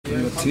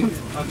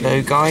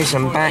So guys,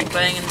 I'm back.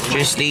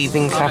 Just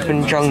leaving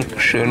Clapham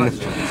Junction.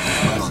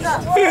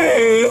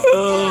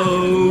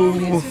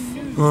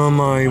 Oh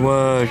my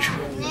word.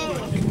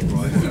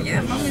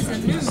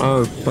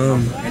 Oh,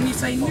 bum.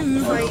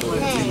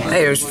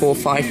 Hey, it was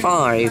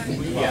 455.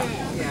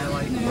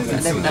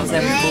 That was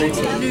every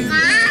 40.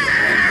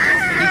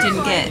 You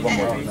didn't get.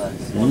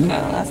 Oh,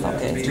 that's not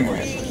good.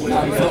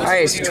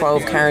 Hey, it's a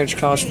 12 carriage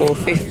class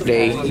 450.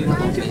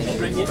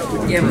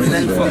 Yeah, but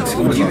then Fox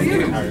called you.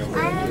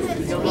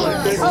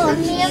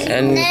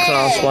 And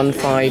class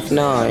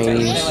 159. You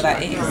know what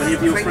that is?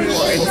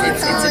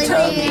 It's a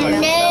term.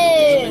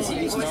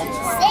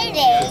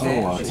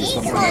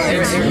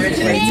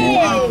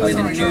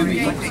 Within June,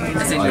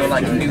 as in you're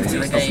like new to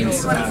the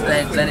games,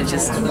 then it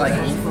just like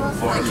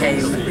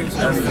became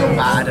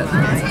bad.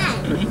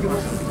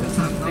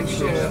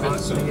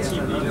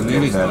 We're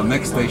nearly there. The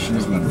next station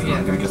is London.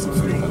 We're going to get some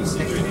food.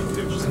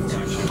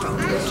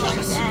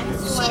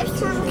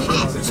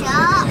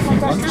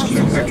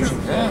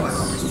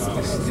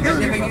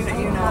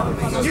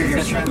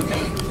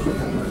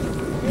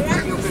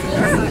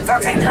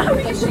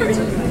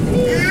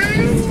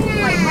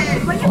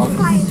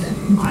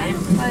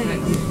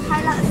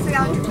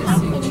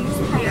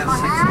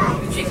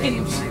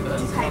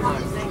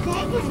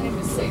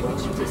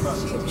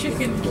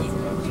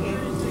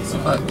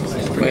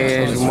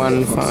 Where's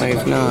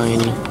 159?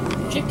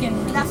 Chicken.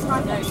 That's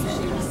not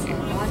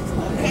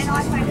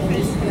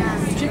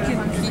chicken.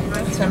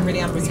 So I'm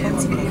really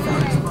unresponsible.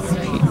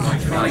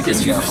 I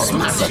guess you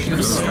smashed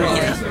your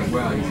screen.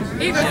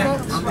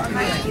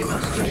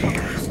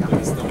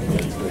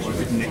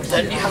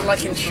 Don't you have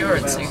like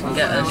insurance so you can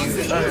get a new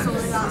phone?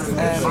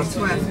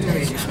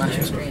 You smash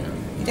your screen.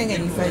 You don't get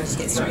new phones, just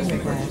get screen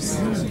repairs.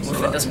 What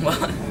if it doesn't work?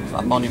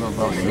 That Monument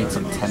Road needs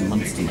like 10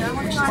 months to make,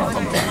 which is quite a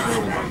long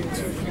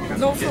time.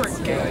 Not for a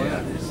game.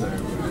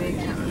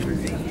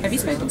 Have you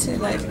spoken to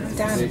like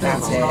Dan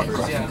about it?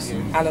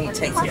 How long it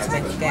takes him to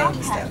make a game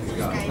and stuff? 2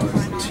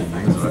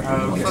 years, I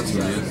reckon. 1 to 2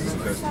 years.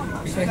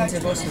 Spoken to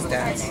Boss's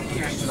dad?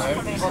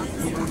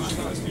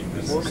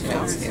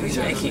 He's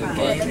making a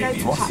game.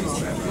 Boss's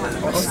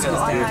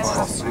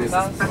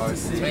dad.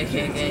 He's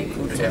making a game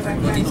called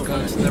Everybody's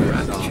Gone to the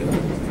Rapture.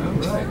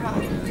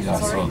 Yeah, I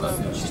saw that.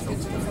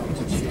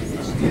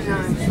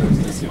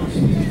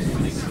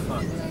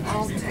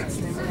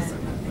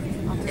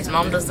 His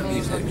mum does the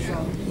music.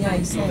 Yeah,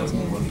 you said,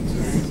 yeah.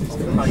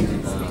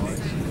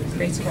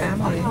 Great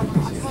family.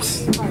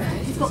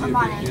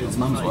 His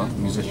mum's what?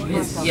 Musician?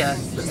 Yeah,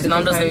 his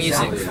mum does the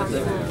music for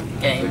the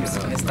games,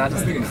 and his dad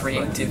is the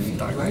creative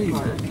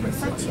director.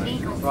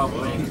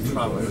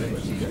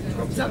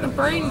 Is that the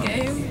brain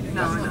game?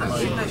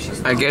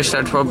 I guess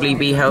I'd probably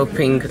be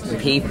helping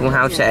people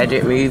how to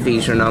edit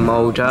movies when I'm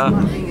older.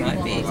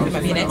 Might be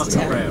an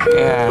editor.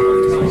 Yeah.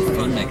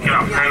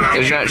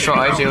 Because that's what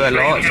I do a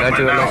lot. So I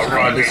do a lot of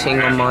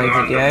editing on my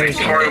videos.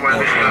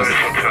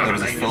 There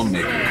was a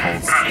filmmaker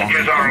called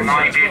Stanley.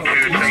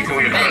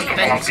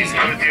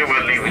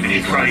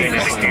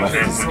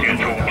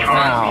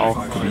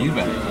 Wow.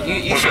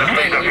 You should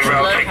learn how to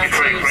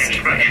use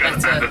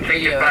better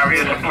video.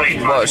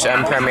 What's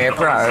Premiere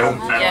Pro?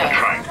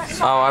 Yeah.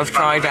 Oh, I've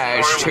tried that.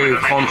 It's too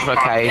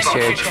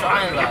complicated.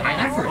 Try and learn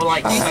it. Or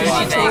like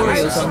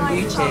Tutorials on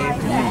YouTube.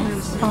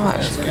 Oh,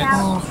 that's good.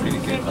 Really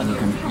good. And you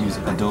can use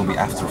Adobe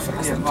After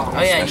Effects then to Oh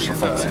yeah, you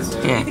special should effects.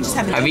 Yeah.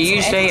 Have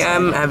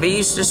you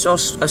used a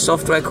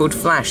software called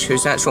Flash?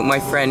 Because that's what my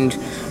friend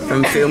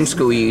from film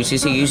school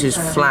uses. He uses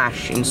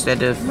Flash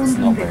instead of. It's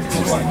not very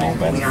good. Not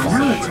very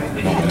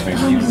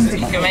fun.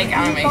 You can make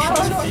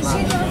animations.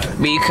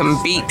 But you can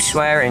beep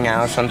swearing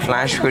out on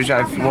Flash because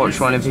I've watched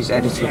one of his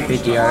edited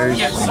videos.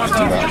 You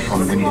do that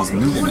on Windows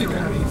Movie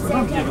Maker.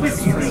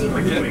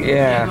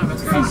 Yeah.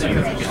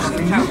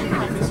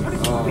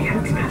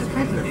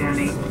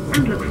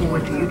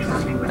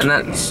 And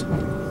that's.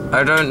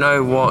 I don't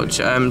know what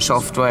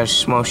software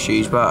Smosh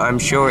use, but I'm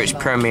sure it's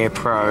Premiere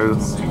Pro.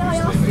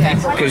 Yeah,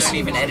 because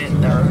even edit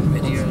their own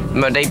video.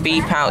 But they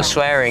beep out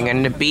swearing,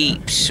 and the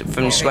beeps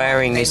from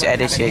swearing is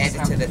edited.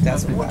 Editor that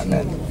does all that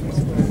then.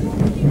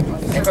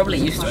 They probably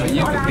used to.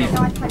 You could be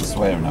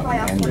swearing at the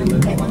end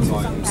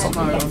of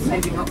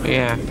something.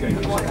 Yeah.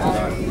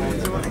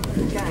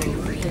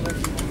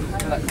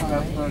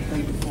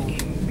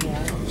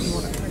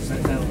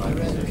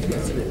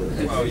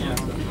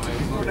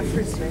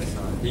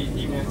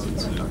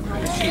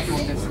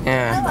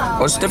 Yeah.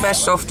 What's the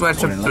best software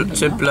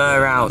to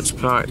blur out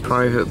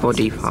private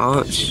body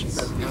parts?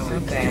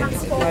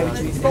 Why would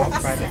you even have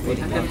private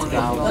body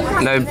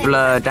parts? No,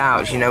 blurred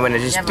out. You know when it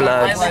just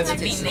blurred. Why would it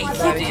be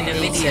naked in a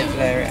video?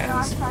 Blur it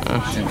out.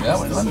 Yeah,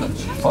 we're in London.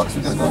 Fox,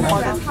 we're going to go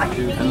now.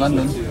 In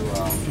London.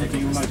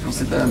 We'll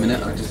sit there a minute.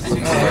 Look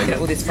at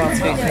all this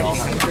fast food.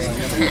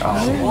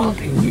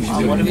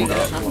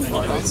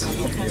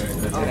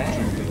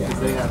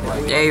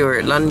 Yeah, you're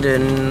at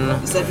London.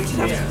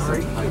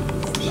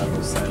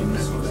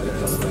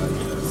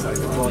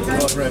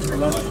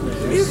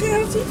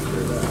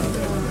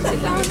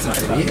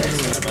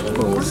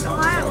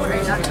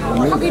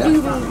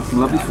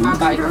 Lovely food.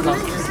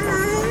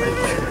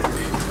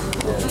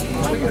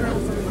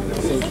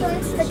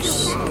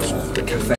 The cafe.